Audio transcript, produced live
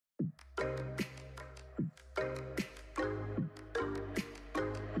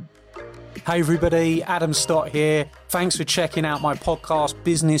Hey everybody, Adam Stott here. Thanks for checking out my podcast,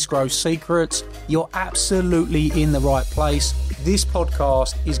 Business Growth Secrets. You're absolutely in the right place. This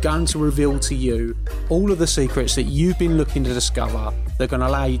podcast is going to reveal to you all of the secrets that you've been looking to discover. They're going to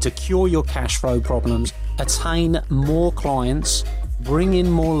allow you to cure your cash flow problems, attain more clients, bring in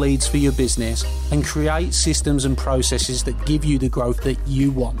more leads for your business, and create systems and processes that give you the growth that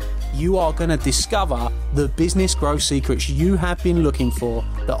you want. You are going to discover the business growth secrets you have been looking for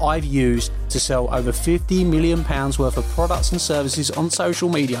that I've used to sell over £50 million worth of products and services on social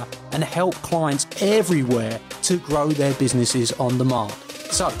media and help clients everywhere to grow their businesses on demand.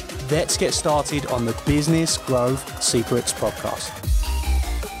 So let's get started on the Business Growth Secrets podcast.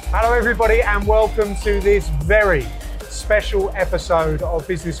 Hello everybody and welcome to this very special episode of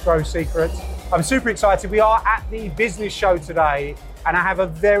Business Growth Secrets. I'm super excited. We are at the business show today and I have a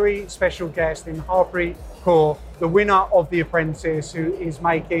very special guest in Harpreet Kaur, the winner of The Apprentice, who is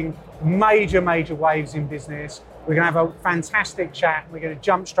making major waves in business. We're going to have a fantastic chat. We're going to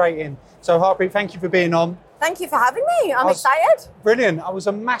jump straight in. So Harpreet, thank you for being on. Thank you for having me. I'm excited. Brilliant. I was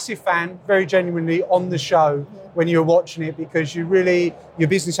a massive fan, very genuinely, on the show when you were watching it because your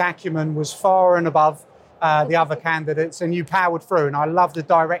business acumen was far and above the other candidates and you powered through. And I love the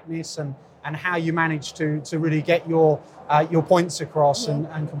directness and how you managed to really get your points across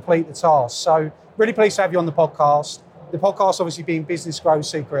and complete the task. So really pleased to have you on the podcast. The podcast obviously being Business Growth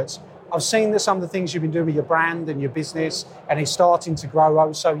Secrets. I've seen that some of the things you've been doing with your brand and your business and it's starting to grow.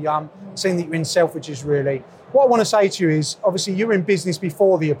 Oh, so young. Seeing that you're in Selfridges really. What I want to say to you is obviously you were in business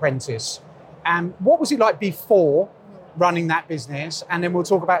before The Apprentice. And what was it like before running that business? And then we'll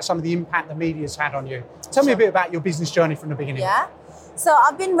talk about some of the impact the media's had on you. Tell me a bit about your business journey from the beginning. Yeah. So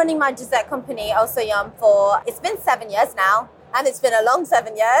I've been running my dessert company, Oh So Yum, it's been 7 years now. And it's been a long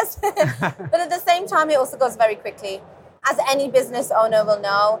 7 years. But at the same time, it also goes very quickly. As any business owner will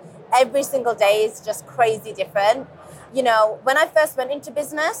know, every single day is just crazy different. You know, when I first went into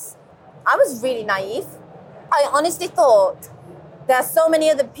business, I was really naive. I honestly thought there are so many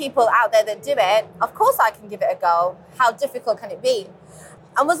other people out there that do it. Of course I can give it a go. How difficult can it be?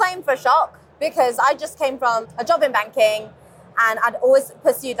 And was I in for a shock? Because I just came from a job in banking and I'd always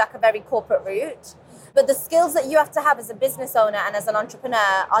pursued like a very corporate route. But the skills that you have to have as a business owner and as an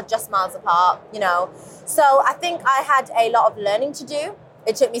entrepreneur are just miles apart, you know. So I think I had a lot of learning to do.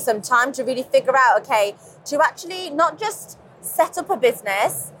 It took me some time to really figure out, to actually not just set up a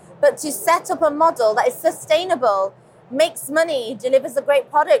business, but to set up a model that is sustainable, makes money, delivers a great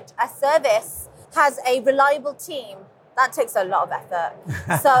product, a service, has a reliable team. That takes a lot of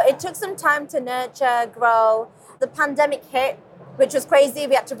effort. So it took some time to nurture, grow. The pandemic hit, which was crazy.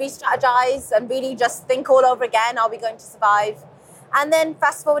 We had to re-strategize and really just think all over again. Are we going to survive? And then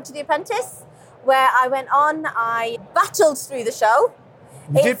fast forward to The Apprentice, where I went on. I battled through the show.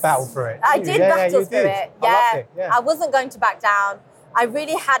 You did battle through it. I did battle through it. I loved it. Yeah. I wasn't going to back down. I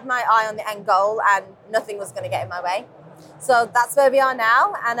really had my eye on the end goal and nothing was going to get in my way. So that's where we are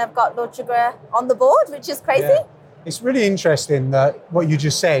now. And I've got Lord Sugar on the board, which is crazy. Yeah. It's really interesting that what you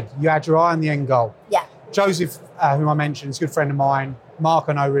just said, you had your eye on the end goal. Yeah. Joseph, whom I mentioned, is a good friend of mine. Mark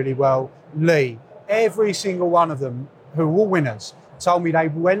I know really well. Lee, every single one of them, who are all winners, told me they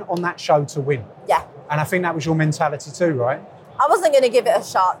went on that show to win. Yeah. And I think that was your mentality too, right? I wasn't going to give it a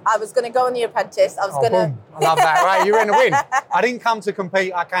shot. I was going to go on The Apprentice. I love that, right? You were in to win. I didn't come to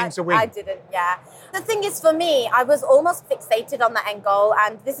compete. I came to win. I didn't, yeah. The thing is, for me, I was almost fixated on the end goal.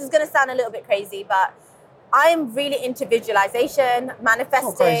 And this is going to sound a little bit crazy, but I'm really into visualization,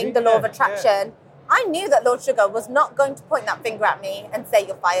 manifesting, the law of attraction. Yeah. I knew that Lord Sugar was not going to point that finger at me and say,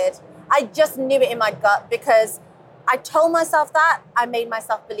 you're fired. I just knew it in my gut because I told myself that. I made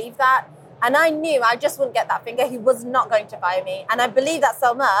myself believe that. And I knew I just wouldn't get that finger. He was not going to fire me. And I believed that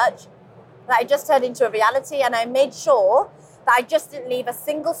so much that it just turned into a reality. And I made sure that I just didn't leave a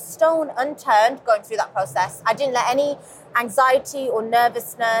single stone unturned going through that process. I didn't let any anxiety or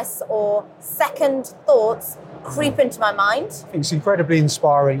nervousness or second thoughts creep into my mind. It's incredibly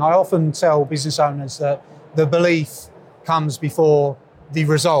inspiring. I often tell business owners that the belief comes before the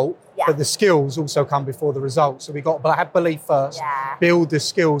result. Yeah. But the skills also come before the result. So we've got to have belief first, build the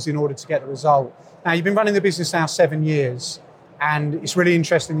skills in order to get the result. Now, you've been running the business now 7 years, and it's really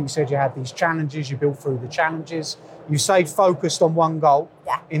interesting that you said you had these challenges, you built through the challenges, you stayed focused on one goal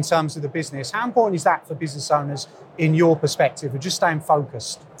in terms of the business. How important is that for business owners in your perspective, of just staying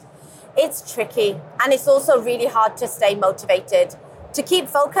focused? It's tricky, and it's also really hard to stay motivated. To keep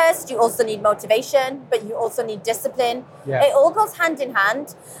focused, you also need motivation, but you also need discipline. Yeah. It all goes hand in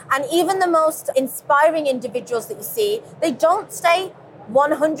hand. And even the most inspiring individuals that you see, they don't stay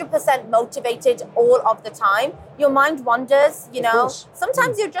 100% motivated all of the time, your mind wanders, you know.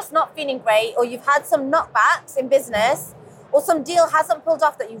 Sometimes you're just not feeling great, or you've had some knockbacks in business, or some deal hasn't pulled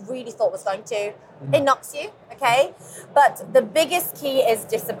off that you really thought was going to. It knocks you, okay? But the biggest key is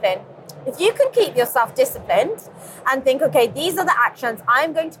discipline. If you can keep yourself disciplined and think, okay, these are the actions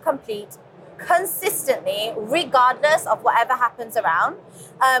I'm going to complete consistently, regardless of whatever happens around,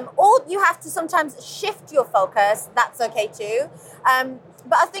 or you have to sometimes shift your focus, that's okay too.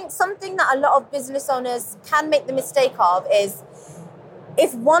 But I think something that a lot of business owners can make the mistake of is,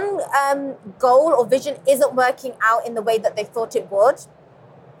 if one goal or vision isn't working out in the way that they thought it would,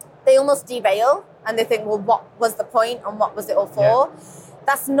 they almost derail and they think, well, what was the point and what was it all for? Yeah.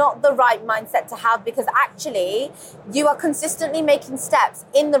 That's not the right mindset to have, because actually you are consistently making steps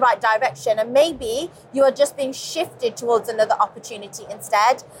in the right direction, and maybe you are just being shifted towards another opportunity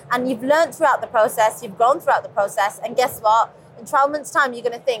instead. And you've learned throughout the process, you've grown throughout the process, and guess what? In 12 months' time, you're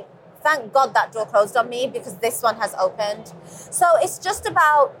going to think, thank God that door closed on me because this one has opened. So it's just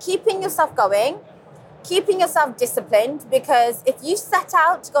about keeping yourself going, keeping yourself disciplined, because if you set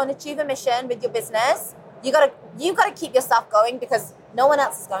out to go and achieve a mission with your business, you got to keep yourself going, because no one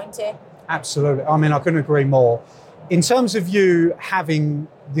else is going to. Absolutely. I mean, I couldn't agree more. In terms of you having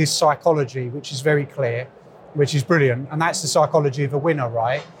this psychology, which is very clear, which is brilliant, and that's the psychology of a winner,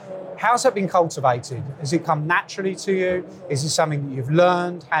 right? How's that been cultivated? Has it come naturally to you? Is it something that you've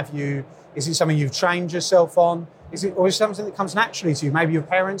learned? Is it something you've trained yourself on? Is it something that comes naturally to you? Maybe your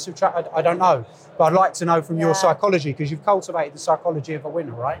parents have tried, I don't know. But I'd like to know from your psychology, because you've cultivated the psychology of a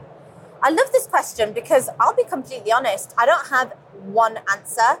winner, right? I love this question because I'll be completely honest, I don't have one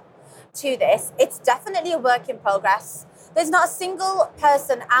answer to this. It's definitely a work in progress. There's not a single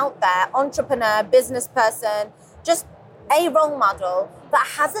person out there, entrepreneur, business person, just a role model that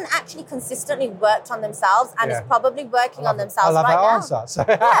hasn't actually consistently worked on themselves and is probably working on themselves right now. I love our answer.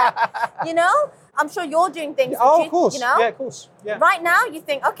 Yeah. You know, I'm sure you're doing things. Of course. You know? Yeah, of course. Yeah. Right now, you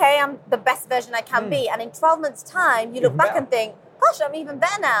think, okay, I'm the best version I can be. And in 12 months' time, you look back and think, gosh, I'm even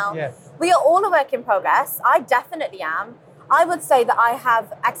better now. Yeah. We are all a work in progress. I definitely am. I would say that I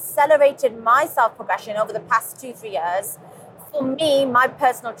have accelerated my self-progression over the past 2-3 years. For me, my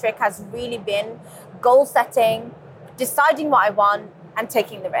personal trick has really been goal setting, deciding what I want, and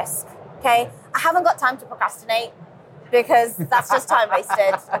taking the risk, okay? I haven't got time to procrastinate, because that's just time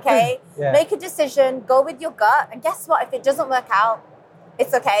wasted, okay? Yeah. Make a decision, go with your gut, and guess what? If it doesn't work out,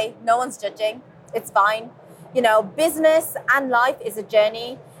 it's okay. No one's judging. It's fine. You know, business and life is a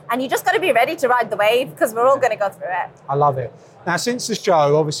journey, and you just got to be ready to ride the wave, because we're all going to go through it. I love it. Now, since the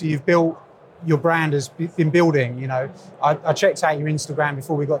show, obviously you've built, your brand has been building, you know. I checked out your Instagram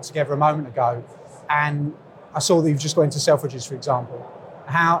before we got together a moment ago, and I saw that you've just got into Selfridges, for example.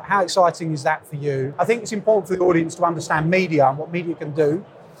 How exciting is that for you? I think it's important for the audience to understand media and what media can do,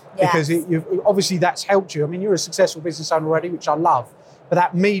 because obviously that's helped you. I mean, you're a successful business owner already, which I love. But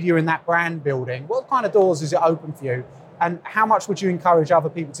that media and that brand building, what kind of doors does it open for you? And how much would you encourage other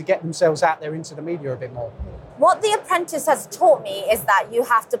people to get themselves out there into the media a bit more? What The Apprentice has taught me is that you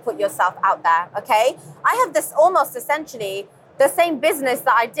have to put yourself out there, okay? I have this almost essentially the same business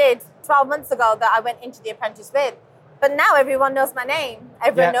that I did 12 months ago that I went into The Apprentice with. But now everyone knows my name.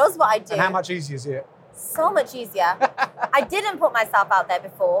 Everyone knows what I do. And how much easier is it? So much easier. I didn't put myself out there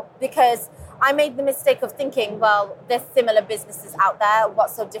before because I made the mistake of thinking, well, there's similar businesses out there.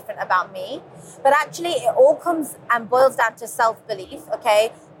 What's so different about me? But actually, it all comes and boils down to self-belief,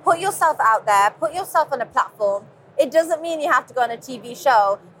 okay? Put yourself out there. Put yourself on a platform. It doesn't mean you have to go on a TV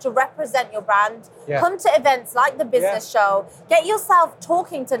show to represent your brand. Yeah. Come to events like the business show. Get yourself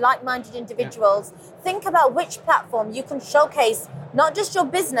talking to like-minded individuals. Yeah. Think about which platform you can showcase not just your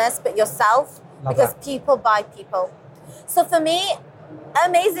business, but yourself. Love because that. People buy people. So for me,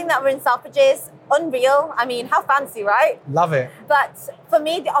 amazing that we're in Selfridges. Unreal. I mean, how fancy, right? Love it. But for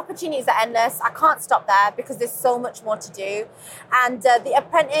me, the opportunities are endless. I can't stop there because there's so much more to do. And The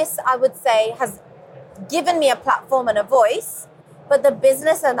Apprentice, I would say, has given me a platform and a voice, but the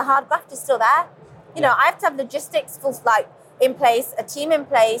business and the hard graft is still there. You know, I have to have logistics in place, a team in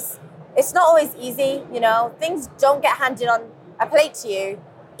place. It's not always easy, you know. Things don't get handed on a plate to you,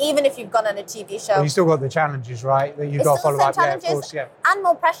 even if you've gone on a TV show. Well, you still got the challenges, right? That you've got to follow up. Yeah, of course, yeah. And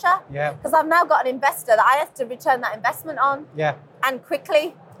more pressure. Yeah. Because I've now got an investor that I have to return that investment on. Yeah. And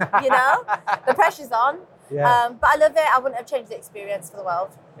quickly, you know. The pressure's on. Yeah. But I love it. I wouldn't have changed the experience for the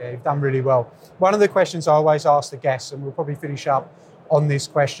world. Yeah, you've done really well. One of the questions I always ask the guests, and we'll probably finish up on this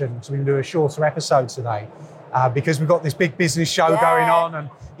question, so we can do a shorter episode today, because we've got this big business show going on, and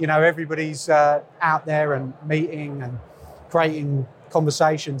you know everybody's out there and meeting and creating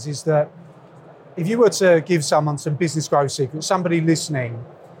conversations. Is if you were to give someone some business growth secrets, somebody listening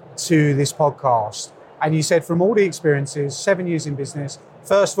to this podcast, and you said from all the experiences, 7 years in business,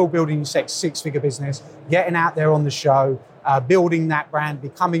 first of all, building your six-figure business, getting out there on the show, building that brand,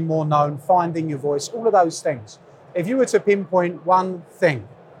 becoming more known, finding your voice, all of those things. If you were to pinpoint one thing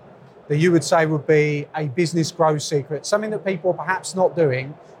that you would say would be a business growth secret, something that people are perhaps not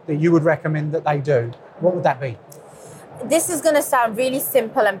doing, that you would recommend that they do, what would that be? This is going to sound really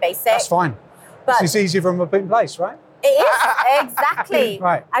simple and basic. That's fine. But it's easier from a big place, right? It is, exactly.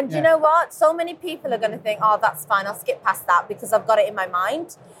 Right. And you know what? So many people are going to think, oh, that's fine, I'll skip past that because I've got it in my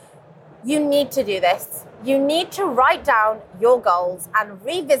mind. You need to do this. You need to write down your goals and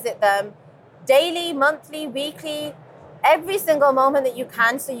revisit them daily, monthly, weekly, every single moment that you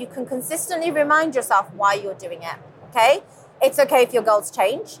can, so you can consistently remind yourself why you're doing it, okay? It's okay if your goals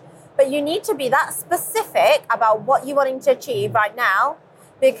change, but you need to be that specific about what you're wanting to achieve right now,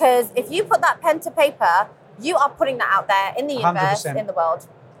 because if you put that pen to paper, you are putting that out there in the universe, 100%. in the world,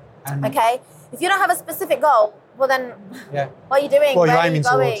 okay? If you don't have a specific goal, well then, what are you doing? What are you Where are you aiming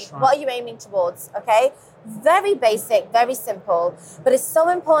going? towards, right? What are you aiming towards, okay? Very basic, very simple, but it's so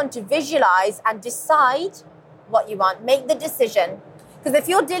important to visualize and decide what you want. Make the decision. Because if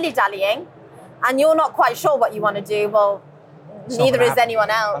you're dilly-dallying and you're not quite sure what you want to do, well, neither is anyone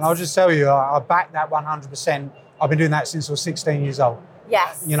else. And I'll just tell you, I back that 100%. I've been doing that since I was 16 years old.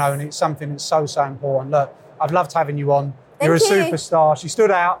 Yes. You know, and it's something that's so, so important. Look, I've loved having you on. You're a Thank you. superstar. She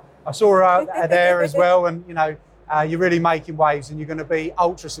stood out. I saw her out there as well. And, you know, you're really making waves and you're going to be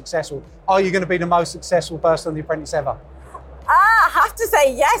ultra successful. Are you going to be the most successful person on The Apprentice ever? I have to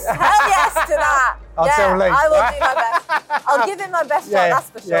say yes. Hell yes to that. I'll tell Lee. I will do my best. I'll give it my best shot, that's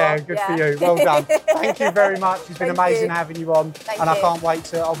for sure. Yeah, good for you. Well done. Thank you very much. It's been Thank amazing you. having you on. Thank and I you. can't wait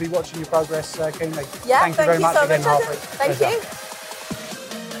to, I'll be watching your progress keenly. Yeah, thank you very much so again, much, Adam. Harpreet. Thank Pleasure. you.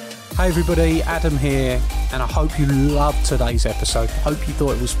 Hey everybody, Adam here, and I hope you loved today's episode. Hope you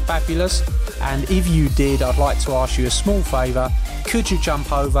thought it was fabulous, and if you did, I'd like to ask you a small favour. Could you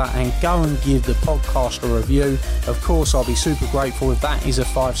jump over and go and give the podcast a review? Of course, I'll be super grateful if that is a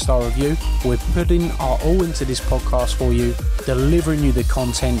 5-star review. We're putting our all into this podcast for you, delivering you the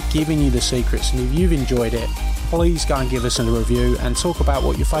content, giving you the secrets, and if you've enjoyed it, please go and give us a review and talk about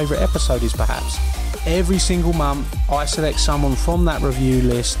what your favourite episode is perhaps. Every single month, I select someone from that review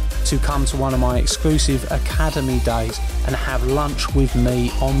list to come to one of my exclusive Academy days and have lunch with me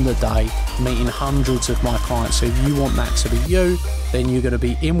on the day, meeting hundreds of my clients. So if you want that to be you, then you're going to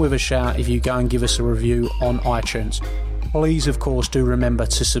be in with a shout if you go and give us a review on iTunes. Please, of course, do remember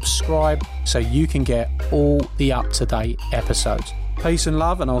to subscribe so you can get all the up-to-date episodes. Peace and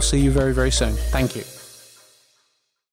love, and I'll see you very, very soon. Thank you.